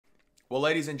Well,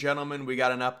 ladies and gentlemen, we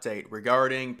got an update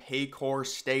regarding Paycor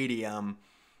Stadium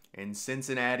in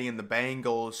Cincinnati and the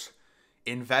Bengals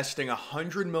investing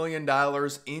 $100 million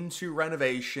into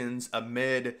renovations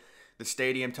amid the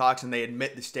stadium talks, and they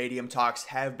admit the stadium talks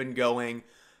have been going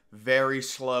very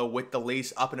slow with the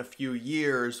lease up in a few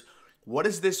years. What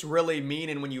does this really mean?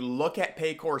 And when you look at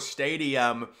Paycor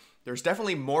Stadium, there's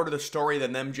definitely more to the story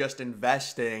than them just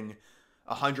investing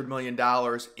 $100 million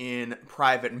in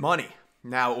private money.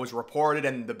 Now, it was reported,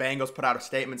 and the Bengals put out a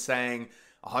statement saying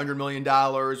 $100 million,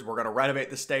 we're going to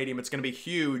renovate the stadium, it's going to be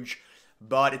huge,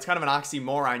 but it's kind of an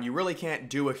oxymoron. You really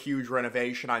can't do a huge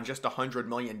renovation on just $100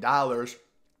 million.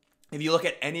 If you look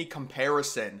at any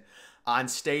comparison on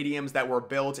stadiums that were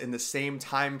built in the same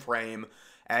time frame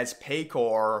as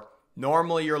Paycor,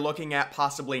 normally you're looking at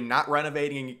possibly not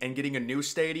renovating and getting a new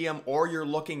stadium, or you're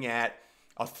looking at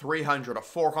a $300, a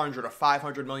 $400, a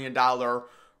 $500 million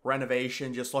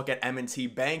renovation. Just look at M&T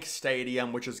Bank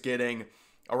Stadium, which is getting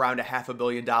around a $500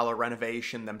 million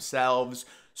renovation themselves.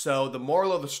 So the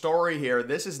moral of the story here,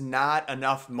 this is not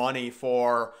enough money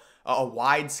for a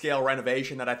wide-scale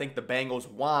renovation that I think the Bengals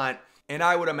want. And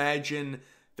I would imagine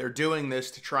they're doing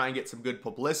this to try and get some good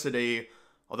publicity.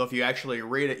 Although if you actually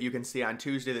read it, you can see on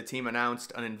Tuesday the team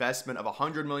announced an investment of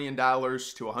 $100 million to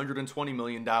 $120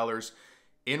 million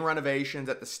in renovations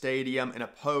at the stadium. In a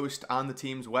post on the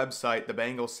team's website, the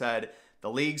Bengals said the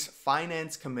league's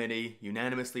finance committee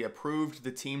unanimously approved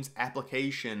the team's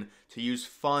application to use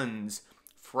funds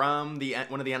from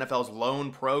one of the NFL's loan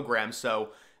programs. So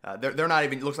they're not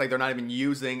even, it looks like they're not even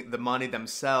using the money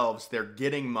themselves. They're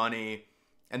getting money.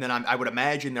 And then I would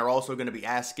imagine they're also going to be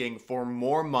asking for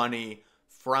more money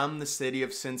from the city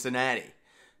of Cincinnati.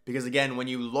 Because again, when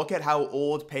you look at how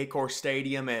old Paycor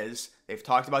Stadium is, they've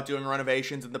talked about doing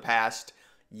renovations in the past.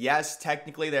 Yes,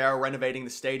 technically they are renovating the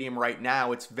stadium right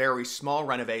now. It's very small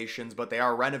renovations, but they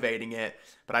are renovating it.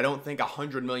 But I don't think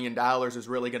 $100 million is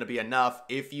really going to be enough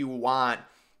if you want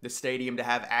the stadium to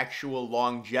have actual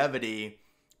longevity.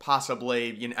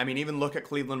 Possibly, I mean, even look at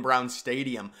Cleveland Browns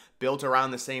Stadium, built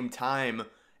around the same time,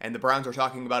 and the Browns are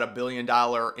talking about $1 billion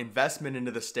investment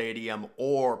into the stadium,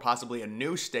 or possibly a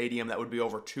new stadium that would be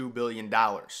over $2 billion.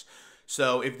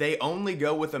 So if they only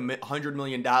go with $100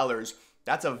 million,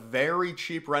 that's a very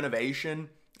cheap renovation.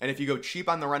 And if you go cheap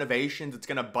on the renovations, it's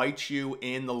going to bite you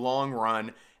in the long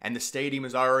run. And the stadium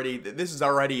is already, this is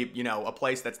already, a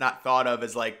place that's not thought of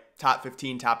as like top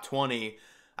 15, top 20.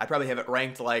 I'd probably have it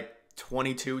ranked like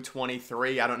 22,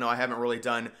 23. I don't know. I haven't really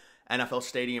done NFL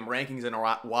stadium rankings in a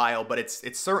while, but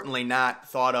it's certainly not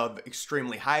thought of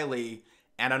extremely highly,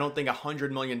 and I don't think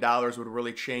 $100 million would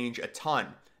really change a ton.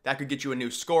 That could get you a new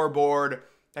scoreboard,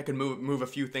 that could move a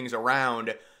few things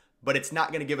around, but it's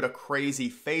not going to give it a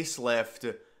crazy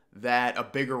facelift that a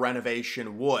bigger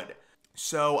renovation would.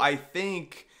 So I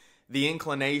think the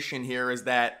inclination here is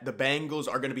that the Bengals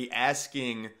are going to be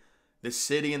asking the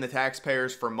city and the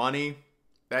taxpayers for money.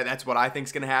 That's what I think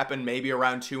is going to happen, maybe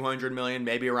around $200 million,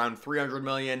 maybe around $300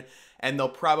 million, and they'll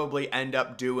probably end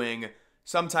up doing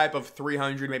some type of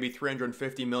 $300, maybe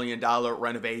 $350 million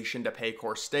renovation to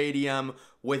Paycor Stadium,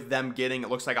 with them getting, it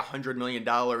looks like $100 million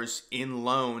in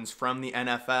loans from the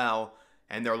NFL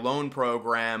and their loan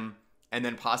program, and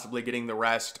then possibly getting the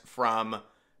rest from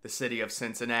the city of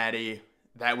Cincinnati.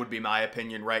 That would be my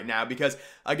opinion right now, because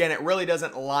again, it really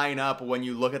doesn't line up when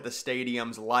you look at the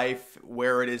stadium's life,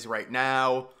 where it is right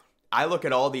now. I look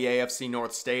at all the AFC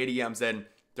North stadiums, and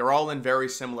they're all in very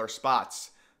similar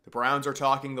spots. The Browns are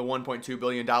talking the $1.2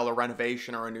 billion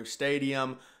renovation or a new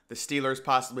stadium. The Steelers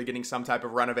possibly getting some type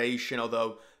of renovation,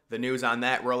 although the news on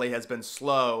that really has been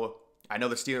slow. I know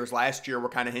the Steelers last year were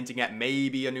kind of hinting at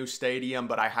maybe a new stadium,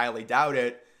 but I highly doubt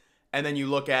it. And then you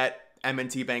look at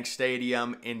M&T Bank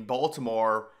Stadium in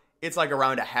Baltimore, it's like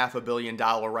around a $500 million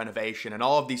renovation, and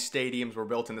all of these stadiums were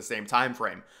built in the same time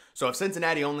frame. So if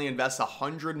Cincinnati only invests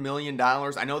 $100 million,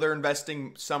 I know they're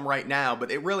investing some right now,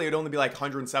 but it really would only be like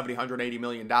 $170, $180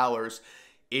 million.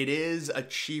 It is a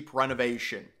cheap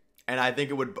renovation, and I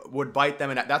think it would bite them,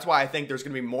 and that's why I think there's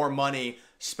going to be more money,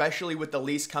 especially with the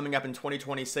lease coming up in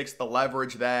 2026, the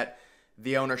leverage that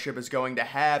the ownership is going to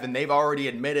have. And they've already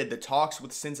admitted the talks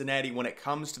with Cincinnati when it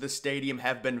comes to the stadium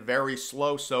have been very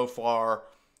slow so far.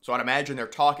 So I'd imagine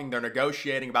they're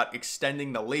negotiating about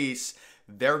extending the lease.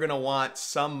 They're going to want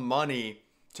some money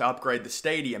to upgrade the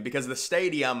stadium, because the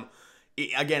stadium,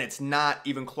 again, it's not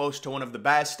even close to one of the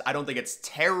best. I don't think it's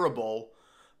terrible,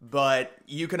 but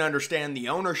you can understand the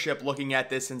ownership looking at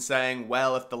this and saying,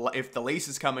 well, if the lease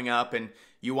is coming up and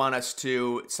you want us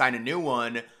to sign a new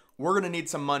one, we're going to need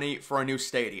some money for a new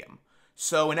stadium.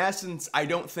 So in essence, I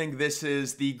don't think this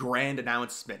is the grand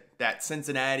announcement that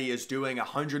Cincinnati is doing a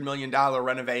 $100 million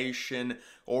renovation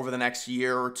over the next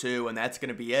year or two, and that's going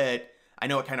to be it. I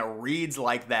know it kind of reads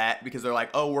like that because they're like,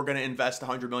 oh, we're going to invest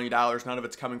 $100 million. None of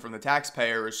it's coming from the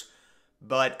taxpayers.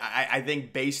 But I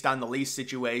think based on the lease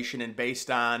situation and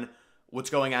based on what's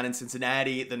going on in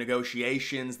Cincinnati, the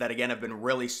negotiations that, again, have been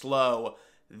really slow,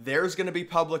 there's going to be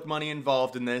public money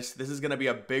involved in this. This is going to be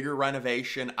a bigger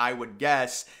renovation, I would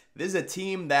guess. This is a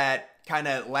team that kind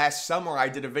of last summer I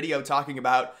did a video talking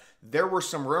about there were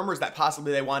some rumors that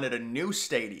possibly they wanted a new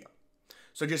stadium.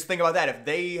 So just think about that. If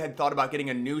they had thought about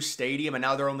getting a new stadium and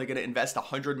now they're only going to invest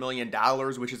 $100 million,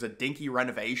 which is a dinky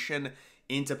renovation,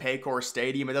 into Paycor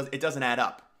Stadium, it doesn't add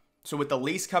up. So with the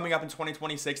lease coming up in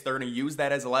 2026, they're going to use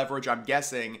that as leverage, I'm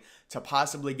guessing, to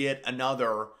possibly get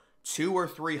another $200 or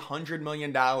 $300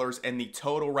 million in the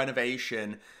total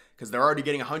renovation, because they're already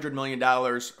getting $100 million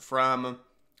from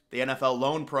the NFL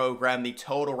loan program, the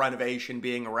total renovation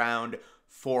being around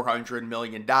 $400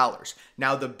 million.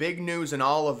 Now, the big news in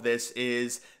all of this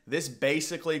is this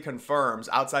basically confirms,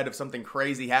 outside of something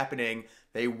crazy happening,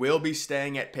 they will be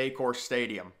staying at Paycor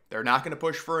Stadium. They're not going to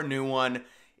push for a new one.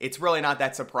 It's really not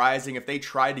that surprising. If they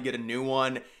tried to get a new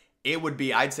one, it would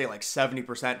be, I'd say, like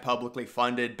 70% publicly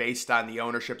funded based on the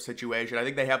ownership situation. I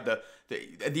think they have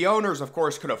the owners, of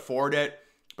course, could afford it,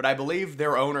 but I believe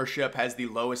their ownership has the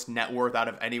lowest net worth out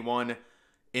of anyone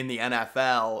in the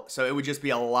NFL. So it would just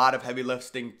be a lot of heavy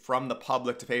lifting from the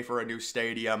public to pay for a new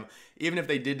stadium, even if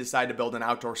they did decide to build an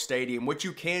outdoor stadium, which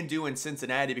you can do in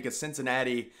Cincinnati because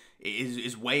Cincinnati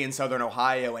is way in southern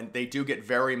Ohio and they do get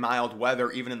very mild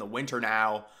weather even in the winter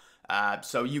now.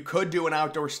 So you could do an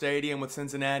outdoor stadium with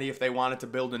Cincinnati if they wanted to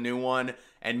build a new one,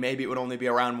 and maybe it would only be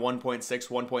around 1.6,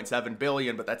 1.7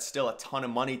 billion, but that's still a ton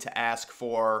of money to ask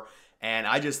for. And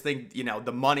I just think,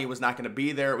 the money was not going to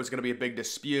be there. It was going to be a big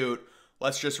dispute.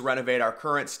 Let's just renovate our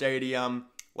current stadium.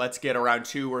 Let's get around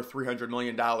 $200 or $300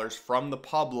 million from the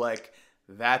public.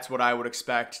 That's what I would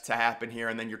expect to happen here.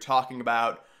 And then you're talking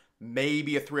about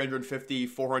maybe a 350,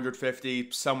 450,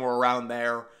 somewhere around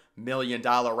there, $1 million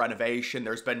renovation.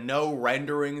 There's been no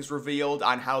renderings revealed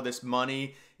on how this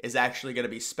money is actually going to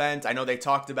be spent. I know they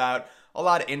talked about a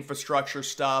lot of infrastructure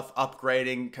stuff,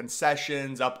 upgrading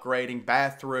concessions, upgrading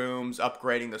bathrooms,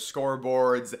 upgrading the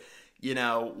scoreboards.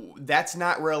 That's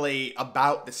not really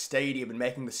about the stadium and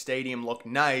making the stadium look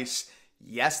nice.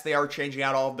 Yes, they are changing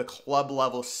out all of the club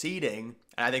level seating,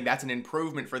 and I think that's an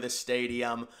improvement for this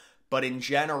stadium. But in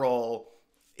general,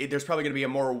 there's probably going to be a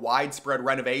more widespread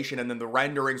renovation, and then the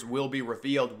renderings will be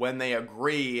revealed when they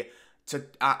agree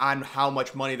on how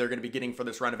much money they're going to be getting for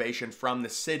this renovation from the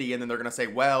city. And then they're going to say,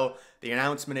 well, the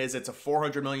announcement is it's a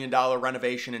 $400 million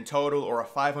renovation in total or a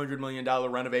 $500 million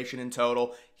renovation in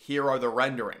total. Here are the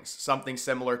renderings. Something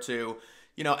similar to,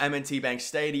 M&T Bank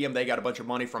Stadium. They got a bunch of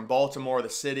money from Baltimore, the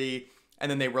city,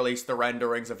 and then they released the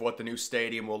renderings of what the new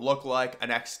stadium will look like, an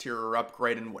exterior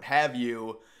upgrade and what have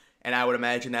you. And I would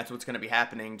imagine that's what's going to be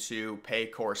happening to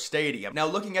Paycor Stadium. Now,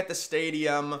 looking at the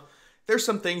stadium, there's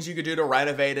some things you could do to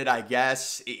renovate it, I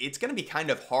guess. It's going to be kind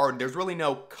of hard. There's really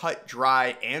no cut,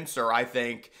 dry answer, I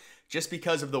think, just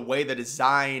because of the way the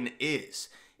design is.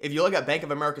 If you look at Bank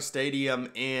of America Stadium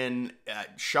in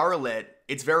Charlotte,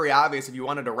 it's very obvious if you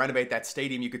wanted to renovate that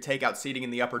stadium, you could take out seating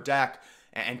in the upper deck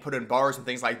and put in bars and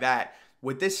things like that.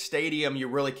 With this stadium, you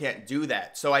really can't do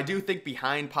that. So I do think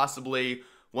behind possibly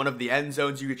one of the end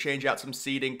zones, you could change out some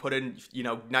seating, put in,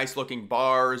 nice looking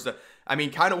bars. I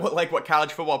mean, kind of what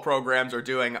college football programs are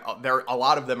doing. A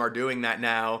lot of them are doing that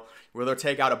now, where they'll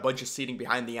take out a bunch of seating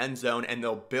behind the end zone and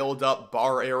they'll build up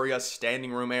bar areas,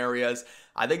 standing room areas.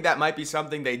 I think that might be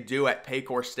something they do at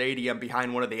Paycor Stadium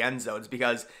behind one of the end zones,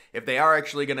 because if they are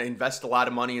actually going to invest a lot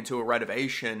of money into a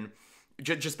renovation,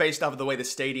 just based off of the way the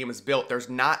stadium is built, there's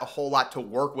not a whole lot to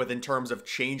work with in terms of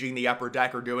changing the upper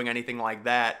deck or doing anything like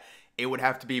that. It would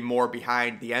have to be more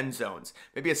behind the end zones.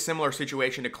 Maybe a similar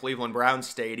situation to Cleveland Browns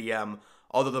Stadium,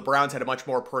 although the Browns had a much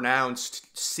more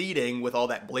pronounced seating with all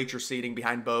that bleacher seating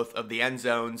behind both of the end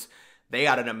zones. They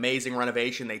got an amazing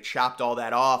renovation. They chopped all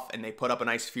that off and they put up a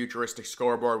nice futuristic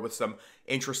scoreboard with some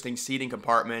interesting seating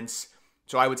compartments.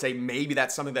 So I would say maybe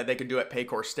that's something that they could do at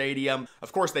Paycor Stadium.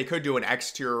 Of course, they could do an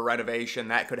exterior renovation.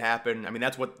 That could happen. I mean,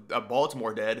 that's what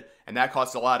Baltimore did, and that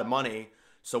cost a lot of money.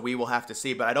 So we will have to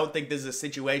see. But I don't think this is a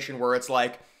situation where it's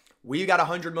like, we got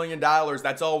 $100 million.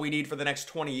 That's all we need for the next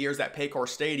 20 years at Paycor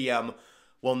Stadium.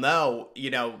 Well, no,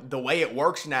 the way it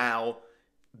works now,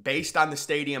 based on the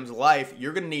stadium's life,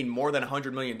 you're going to need more than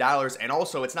 $100 million. And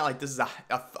also, it's not like this is a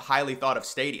highly thought of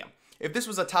stadium. If this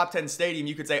was a top 10 stadium,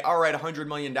 you could say, all right, $100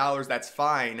 million, that's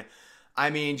fine.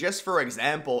 I mean, just for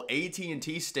example,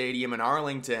 AT&T Stadium in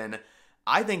Arlington,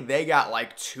 I think they got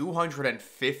like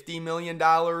 $250 million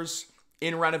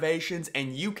in renovations,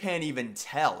 and you can't even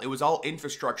tell. It was all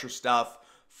infrastructure stuff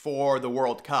for the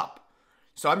World Cup.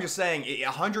 So I'm just saying,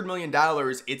 $100 million,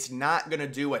 it's not going to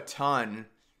do a ton.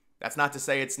 That's not to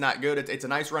say it's not good. It's a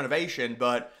nice renovation,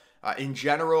 but in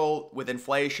general, with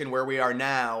inflation where we are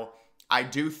now, I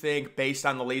do think based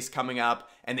on the lease coming up,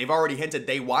 and they've already hinted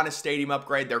they want a stadium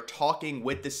upgrade. They're talking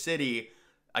with the city.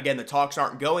 Again, the talks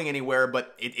aren't going anywhere,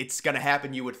 but it's going to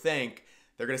happen, you would think.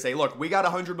 They're going to say, look, we got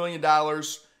 $100 million.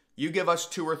 You give us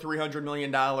 $200 or $300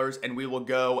 million, and we will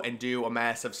go and do a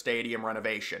massive stadium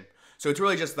renovation. So it's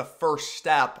really just the first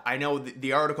step. I know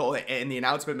the article and the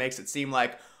announcement makes it seem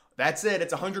like that's it.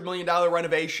 It's a $100 million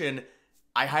renovation.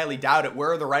 I highly doubt it.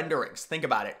 Where are the renderings? Think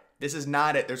about it. This is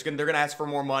not it. They're going to ask for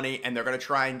more money, and they're going to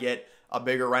try and get a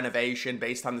bigger renovation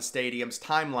based on the stadium's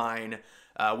timeline,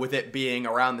 with it being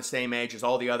around the same age as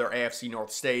all the other AFC North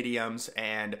stadiums.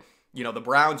 And, you know, the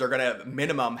Browns are going to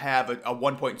minimum have a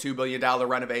 $1.2 billion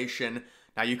renovation.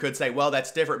 Now, you could say, well,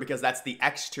 that's different because that's the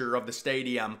exterior of the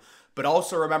stadium. But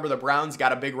also remember, the Browns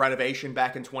got a big renovation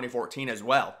back in 2014 as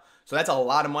well. So that's a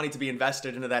lot of money to be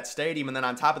invested into that stadium. And then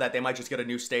on top of that, they might just get a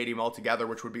new stadium altogether,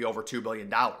 which would be over $2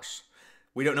 billion.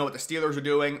 We don't know what the Steelers are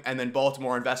doing. And then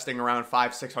Baltimore investing around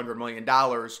 $500-600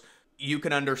 million. You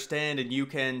can understand and you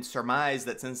can surmise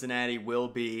that Cincinnati will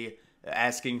be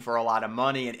asking for a lot of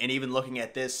money. And even looking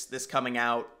at this coming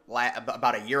out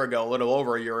about a year ago, a little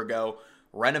over a year ago,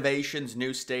 renovations,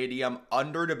 new stadium,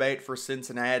 under debate for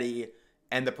Cincinnati.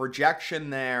 And the projection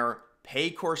there,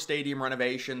 Paycor Stadium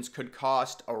renovations could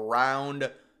cost around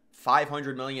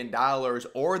 $500 million,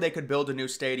 or they could build a new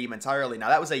stadium entirely. Now,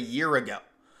 that was a year ago.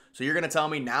 So you're going to tell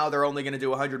me now they're only going to do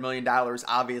 $100 million.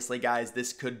 Obviously, guys,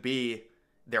 this could be,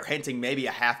 they're hinting maybe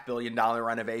a $500 million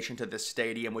renovation to this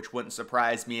stadium, which wouldn't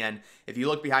surprise me. And if you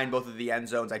look behind both of the end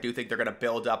zones, I do think they're going to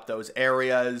build up those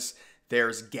areas.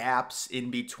 There's gaps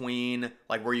in between,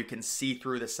 like where you can see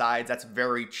through the sides. That's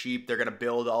very cheap. They're going to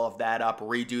build all of that up,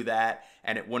 redo that,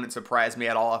 and it wouldn't surprise me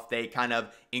at all if they kind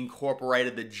of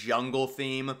incorporated the jungle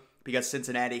theme, because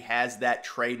Cincinnati has that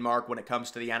trademark when it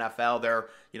comes to the NFL. They're,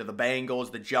 you know, the Bengals,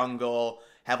 the jungle,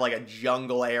 have like a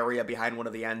jungle area behind one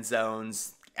of the end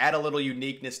zones. Add a little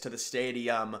uniqueness to the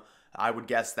stadium. I would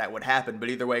guess that would happen. But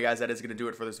either way, guys, that is going to do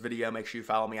it for this video. Make sure you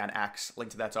follow me on X.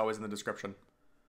 Link to that's always in the description.